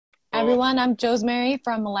everyone. I'm Josemary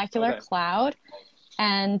from Molecular Cloud,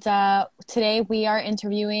 and today we are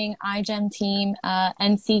interviewing iGEM team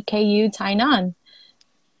NCKU Tainan.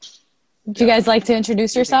 Would you guys like to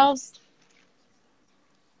introduce yourselves?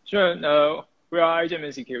 Sure. We are iGEM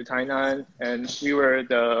NCKU Tainan, and we were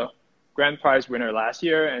the grand prize winner last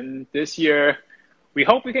year, and this year we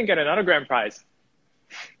hope we can get another grand prize.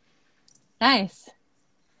 Nice.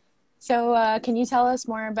 So can you tell us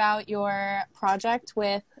more about your project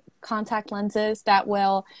with contact lenses that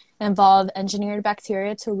will involve engineered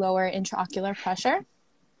bacteria to lower intraocular pressure?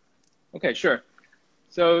 Okay, sure.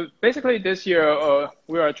 So basically this year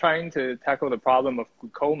we are trying to tackle the problem of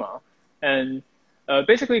glaucoma. And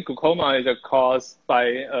basically glaucoma is caused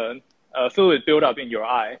by a fluid buildup in your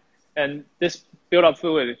eye. And this buildup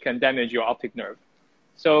fluid can damage your optic nerve.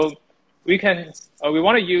 So we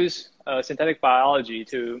want to use synthetic biology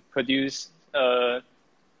to produce, we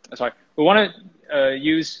want to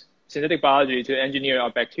use synthetic biology to engineer our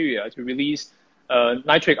bacteria to release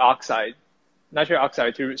nitric oxide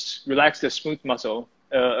to relax the smooth muscle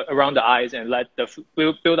around the eyes and let the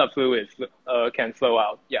build-up fluid can flow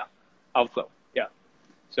out. Yeah, outflow. Yeah.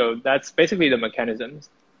 So that's basically the mechanisms.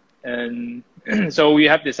 And so we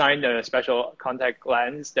have designed a special contact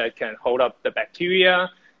lens that can hold up the bacteria,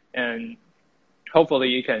 and hopefully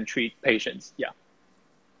you can treat patients. Yeah.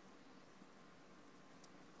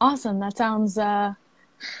 Awesome. That sounds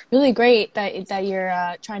really great that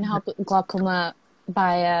you're trying to help glaucoma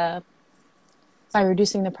by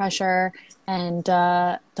reducing the pressure and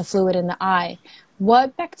the fluid in the eye.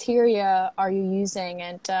 What bacteria are you using,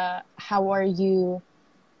 and how are you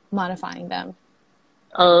modifying them?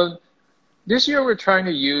 This year we're trying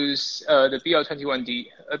to use the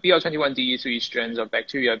BL21D3 strands of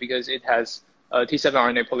bacteria because it has T7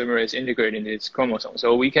 RNA polymerase integrated in its chromosome.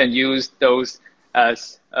 So we can use those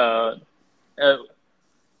as the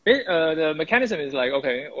mechanism is like,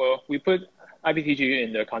 okay, well, we put IPTG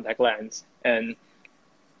in the contact lens, and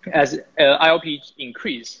as IOP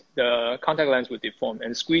increase, the contact lens would deform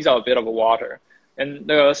and squeeze out a bit of water. And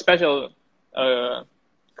the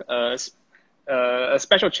a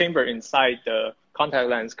special chamber inside the contact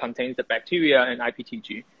lens contains the bacteria and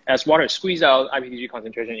IPTG. As water squeezes out, IPTG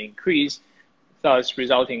concentration increase, thus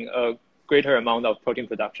resulting a greater amount of protein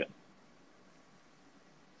production.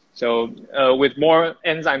 So with more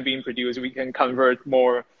enzyme being produced, we can convert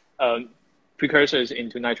more precursors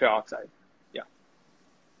into nitric oxide. Yeah.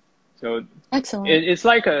 So excellent. It's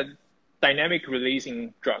like a dynamic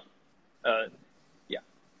releasing drug. Yeah.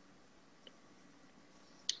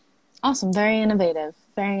 Awesome. Very innovative.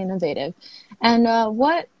 Very innovative. And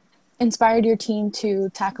what inspired your team to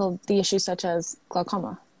tackle the issues such as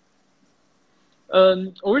glaucoma?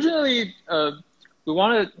 Originally, we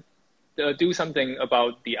wanted to do something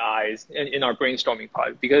about the eyes in our brainstorming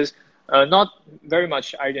part because not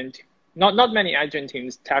many iGEM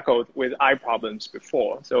teams tackled with eye problems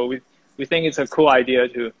before. So we think it's a cool idea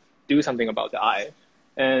to do something about the eye.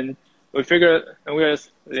 And we figured, and we were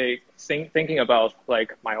like thinking about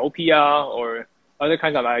like myopia or other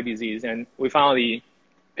kinds of eye disease, and we finally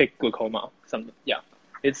picked glaucoma. Yeah,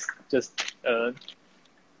 it's just a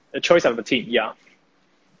choice of the team. Yeah.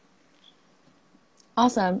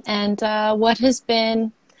 Awesome. And what has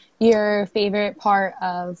been your favorite part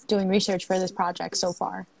of doing research for this project so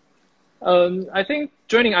far? I think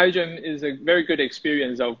joining iGEM is a very good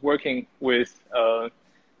experience of working with a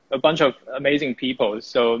bunch of amazing people.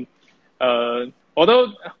 So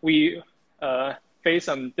although we face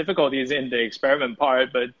some difficulties in the experiment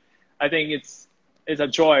part, but I think it's a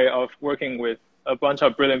joy of working with a bunch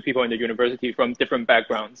of brilliant people in the university from different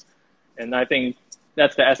backgrounds. And I think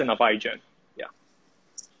that's the essence of iGEM. Yeah.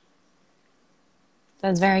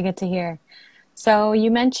 That's very good to hear. So you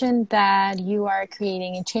mentioned that you are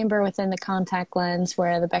creating a chamber within the contact lens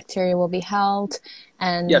where the bacteria will be held,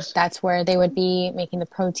 and yes, that's where they would be making the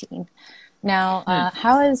protein. Now,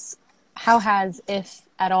 how has, if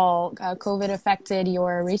at all, COVID affected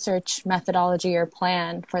your research methodology or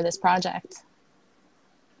plan for this project?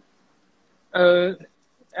 We're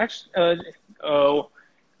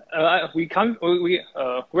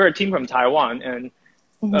a team from Taiwan, and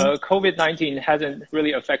COVID-19 hasn't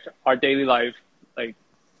really affected our daily life.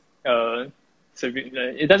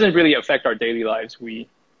 It doesn't really affect our daily lives.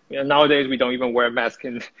 Nowadays we don't even wear masks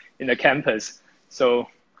in the campus. So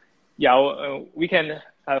yeah, we can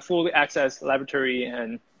fully access laboratory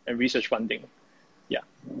and research funding. Yeah.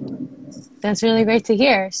 That's really great to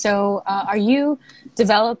hear. So are you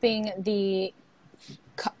developing the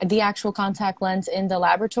actual contact lens in the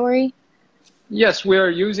laboratory? Yes, we are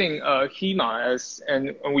using HEMA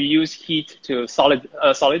and we use heat to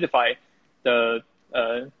solidify the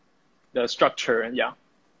the structure. And yeah.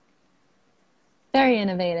 Very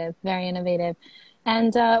innovative, very innovative.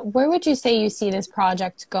 And where would you say you see this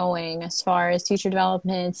project going as far as future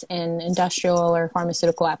developments in industrial or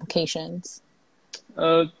pharmaceutical applications?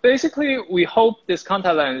 Basically, we hope this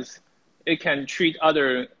contact lens, it can treat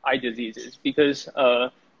other eye diseases, because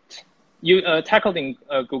tackling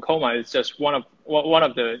glaucoma is just one of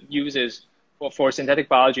the uses for synthetic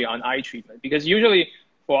biology on eye treatment. Because usually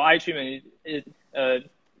for eye treatment,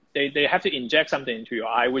 they have to inject something into your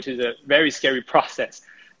eye, which is a very scary process.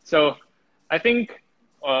 So I think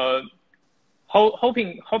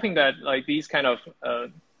hoping that like these kind of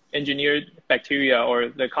engineered bacteria or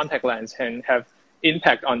the contact lens can have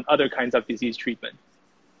impact on other kinds of disease treatment.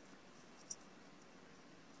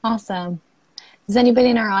 Awesome. Does anybody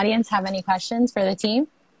in our audience have any questions for the team?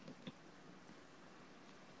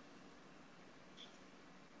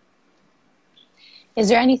 Is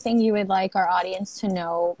there anything you would like our audience to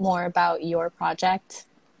know more about your project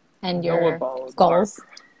and your goals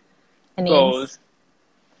and aims?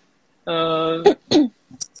 Let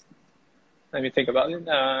me think about it.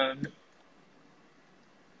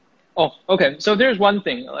 Oh, okay. So there's one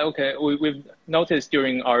thing. Okay, we've noticed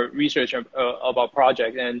during our research about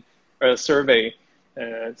project and a survey,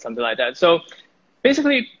 something like that. So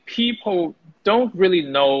basically, people don't really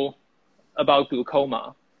know about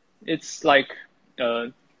glaucoma. It's like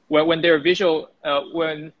when their vision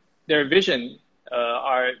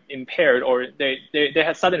are impaired, or they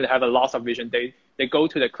have suddenly have a loss of vision, they go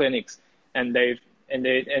to the clinics and they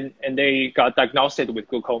got diagnosed with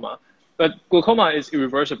glaucoma. But glaucoma is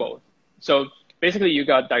irreversible. So basically you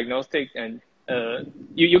got diagnosed and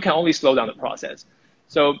you can only slow down the process.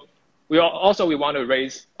 So we want to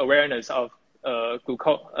raise awareness of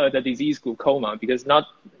the disease glaucoma, because not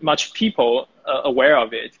much people aware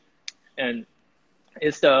of it. And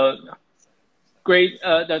it's the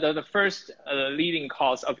first leading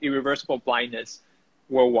cause of irreversible blindness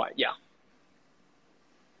worldwide. Yeah.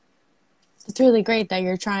 It's really great that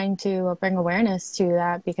you're trying to bring awareness to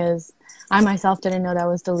that, because I myself didn't know that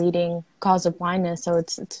was the leading cause of blindness. So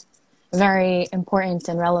it's a very important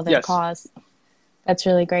and relevant cause. That's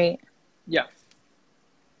really great. Yeah.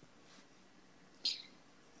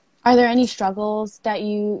 Are there any struggles that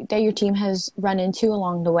your team has run into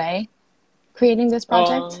along the way creating this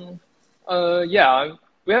project? Yeah,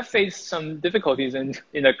 we have faced some difficulties in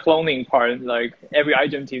the cloning part. Like every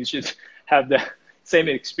iGEM team should have the same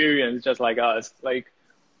experience, just like us. Like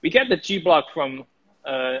we get the G block from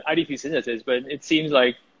IDP synthesis, but it seems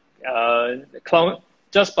like clone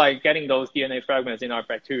just by getting those DNA fragments in our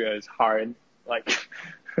bacteria is hard. Like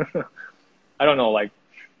I don't know. Like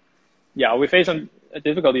yeah, we face some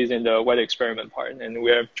difficulties in the wet experiment part, and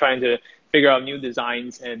we're trying to figure out new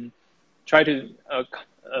designs and try to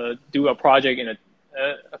do a project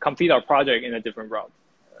complete our project in a different route.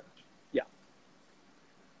 Yeah.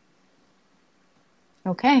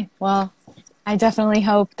 Okay. Well, I definitely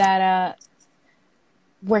hope that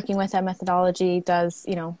working with that methodology does,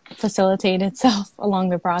 facilitate itself along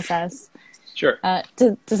the process. Sure.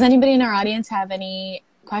 Does anybody in our audience have any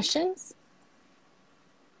questions?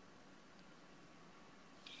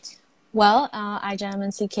 Well, iGEM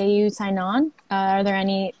and NCKU Tainan,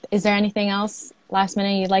 is there anything else last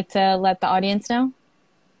minute you'd like to let the audience know?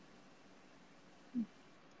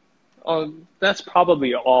 Oh, that's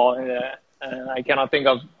probably all. I cannot think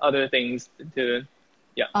of other things to,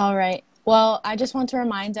 yeah. All right. Well, I just want to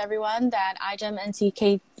remind everyone that iGEM and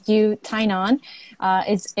NCKU Tainan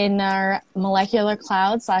is in our Molecular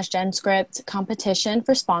Cloud / GenScript competition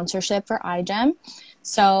for sponsorship for iGEM.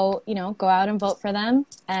 So, go out and vote for them,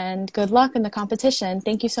 and good luck in the competition.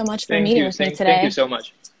 Thank you so much for meeting with me today. Thank you so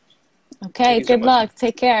much. Okay, good luck.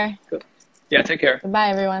 Take care. Good. Yeah, take care. Goodbye,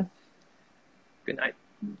 everyone. Good night.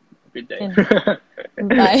 Good day.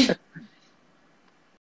 Bye.